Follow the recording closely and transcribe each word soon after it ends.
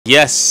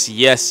Yes,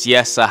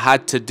 I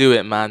had to do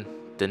it, man.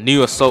 The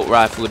new assault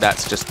rifle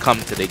that's just come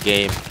to the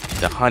game,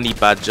 the Honey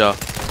Badger,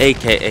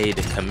 aka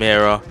the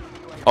Chimera.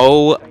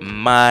 Oh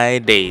my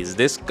days,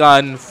 this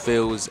gun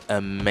feels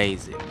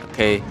amazing,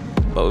 okay?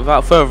 But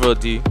without further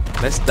ado,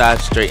 let's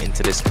dive straight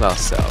into this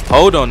class setup.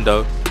 Hold on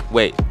though,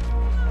 wait.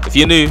 If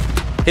you're new,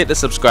 hit the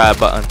subscribe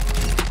button.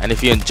 And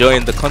if you're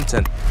enjoying the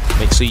content,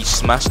 make sure you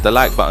smash the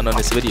like button on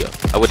this video.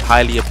 I would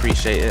highly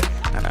appreciate it,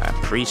 and I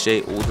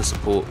appreciate all the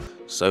support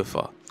so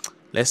far.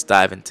 Let's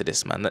dive into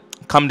this, man.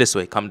 Come this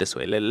way.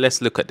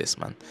 Let's look at this,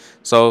 man.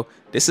 So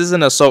this is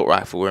an assault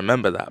rifle,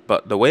 remember that.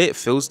 But the way it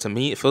feels to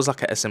me, it feels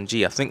like an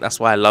SMG. I think that's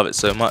why I love it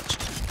so much,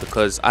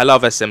 because I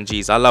love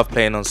SMGs. I love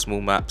playing on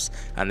small maps,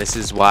 and this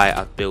is why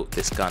I've built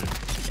this gun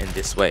in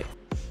this way.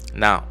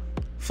 Now,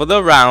 for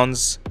the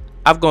rounds,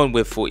 I've gone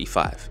with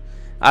 45.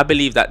 I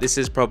believe that this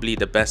is probably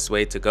the best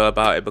way to go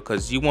about it,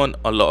 because you want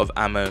a lot of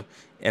ammo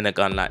in a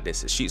gun like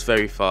this. It shoots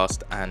very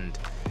fast, and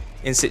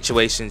in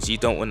situations you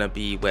don't want to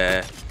be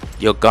where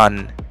your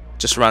gun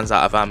just runs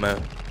out of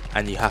ammo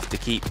and you have to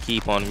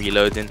keep on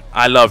reloading.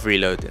 I love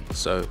reloading,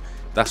 so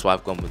that's why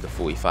I've gone with the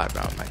 45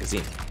 round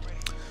magazine.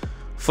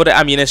 For the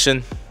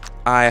ammunition,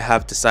 I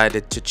have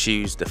decided to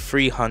choose the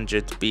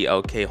 300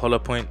 BLK hollow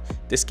point.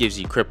 This gives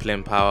you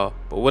crippling power,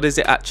 but what does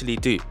it actually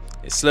do?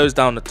 It slows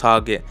down the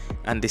target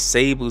and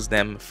disables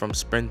them from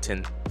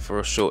sprinting for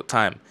a short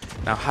time.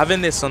 Now,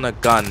 having this on a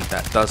gun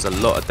that does a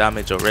lot of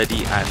damage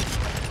already and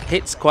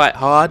hits quite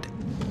hard,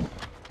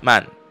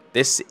 man,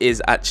 this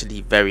is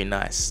actually very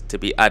nice to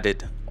be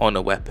added on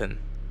a weapon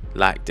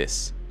like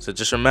this. So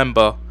just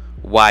remember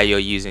why you're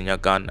using your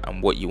gun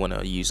and what you want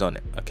to use on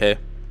it, okay?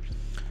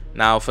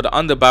 Now for the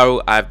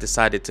underbarrel, I've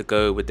decided to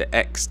go with the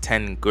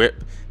X10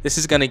 grip. This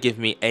is going to give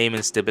me aim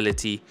and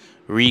stability,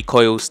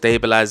 recoil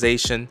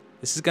stabilization.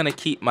 This is going to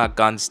keep my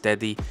gun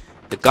steady.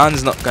 The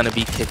gun's not going to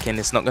be kicking,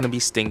 it's not going to be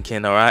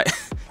stinking, alright?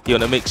 You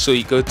want to make sure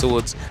you go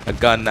towards a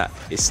gun that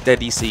is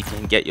steady so you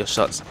can get your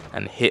shots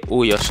and hit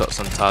all your shots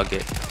on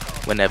target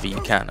whenever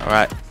you can,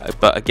 alright?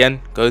 But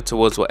again, go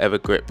towards whatever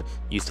grip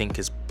you think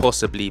is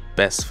possibly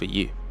best for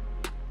you.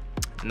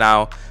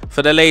 Now,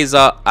 for the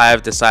laser, I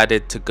have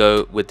decided to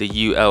go with the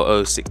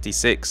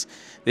ULO66.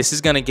 This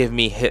is going to give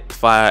me hip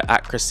fire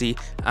accuracy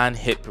and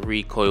hip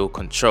recoil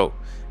control.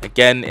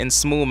 Again, in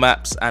small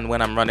maps and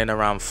when I'm running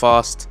around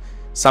fast,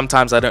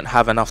 sometimes I don't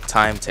have enough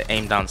time to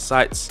aim down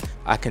sights.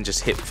 I can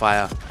just hip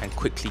fire and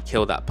quickly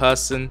kill that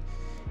person.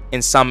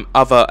 In some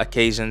other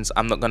occasions,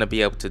 I'm not going to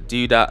be able to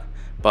do that,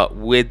 but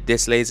with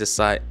this laser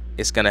sight,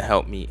 it's going to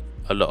help me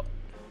a lot.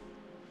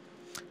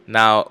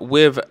 Now,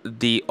 with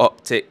the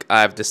optic,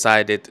 I've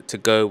decided to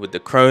go with the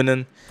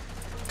Cronin.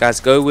 Guys,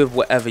 go with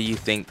whatever you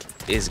think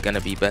is going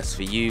to be best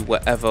for you,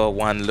 whatever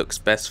one looks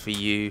best for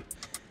you.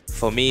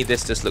 For me,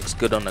 this just looks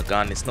good on a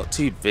gun. It's not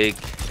too big,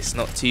 it's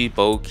not too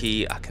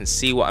bulky. I can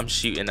see what I'm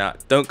shooting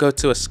at. Don't go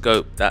to a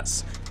scope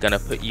that's gonna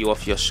put you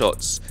off your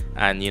shots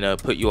and, you know,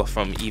 put you off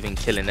from even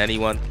killing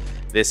anyone.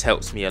 This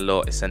helps me a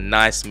lot. It's a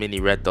nice mini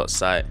red dot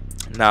sight.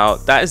 Now,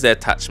 that is the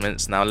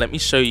attachments. Now let me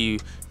show you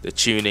the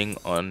tuning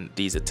on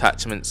these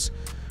attachments.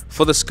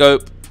 For the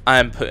scope, I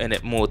am putting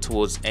it more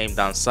towards aim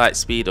down sight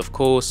speed, of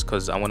course,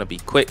 because I want to be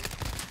quick,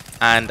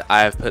 and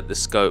I have put the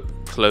scope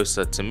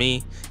closer to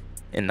me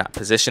in that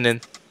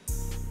positioning.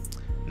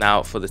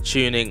 Now for the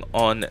tuning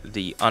on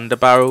the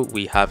underbarrel,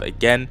 we have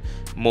again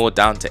more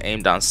down to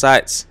aim down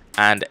sights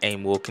and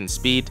aim walking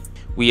speed.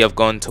 We have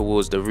gone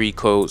towards the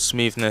recoil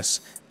smoothness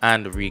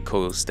and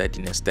recoil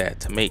steadiness there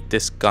to make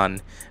this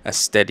gun as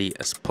steady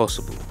as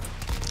possible.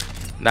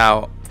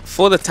 Now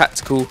for the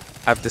tactical,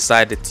 I've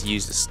decided to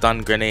use the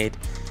stun grenade.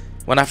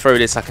 When I throw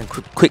this, I can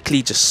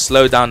quickly just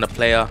slow down the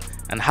player,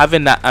 and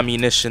having that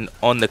ammunition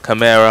on the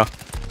Chimera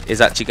is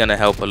actually going to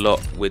help a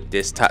lot with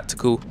this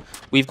tactical.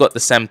 We've got the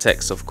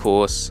Semtex, of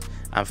course,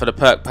 and for the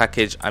perk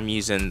package, I'm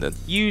using the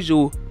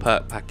usual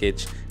perk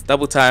package: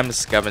 double time,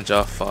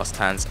 scavenger, fast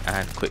hands,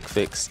 and quick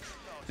fix.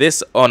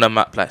 This on a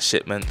map like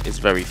Shipment is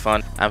very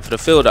fun, and for the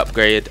field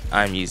upgrade,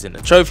 I'm using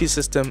the trophy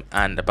system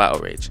and the battle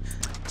rage.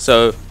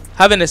 So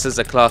having this as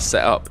a class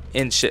setup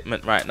in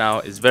Shipment right now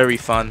is very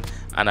fun,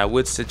 and I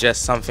would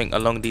suggest something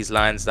along these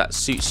lines that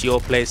suits your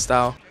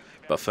playstyle.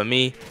 But for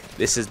me,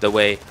 this is the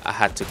way I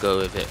had to go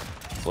with it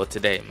for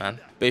today,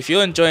 man. But if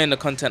you're enjoying the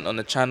content on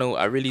the channel,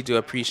 I really do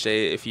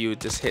appreciate it if you would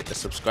just hit the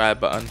subscribe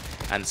button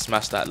and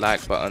smash that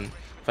like button.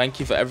 Thank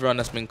you for everyone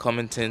that's been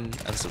commenting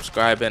and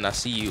subscribing. I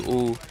see you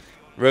all.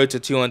 Road to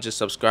 200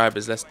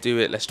 subscribers, let's do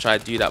it. Let's try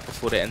to do that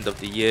before the end of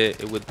the year.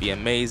 It would be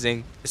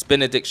amazing. It's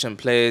been Addiction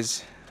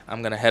Players.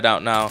 I'm gonna head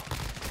out now.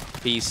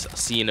 Peace.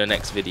 See you in the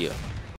next video.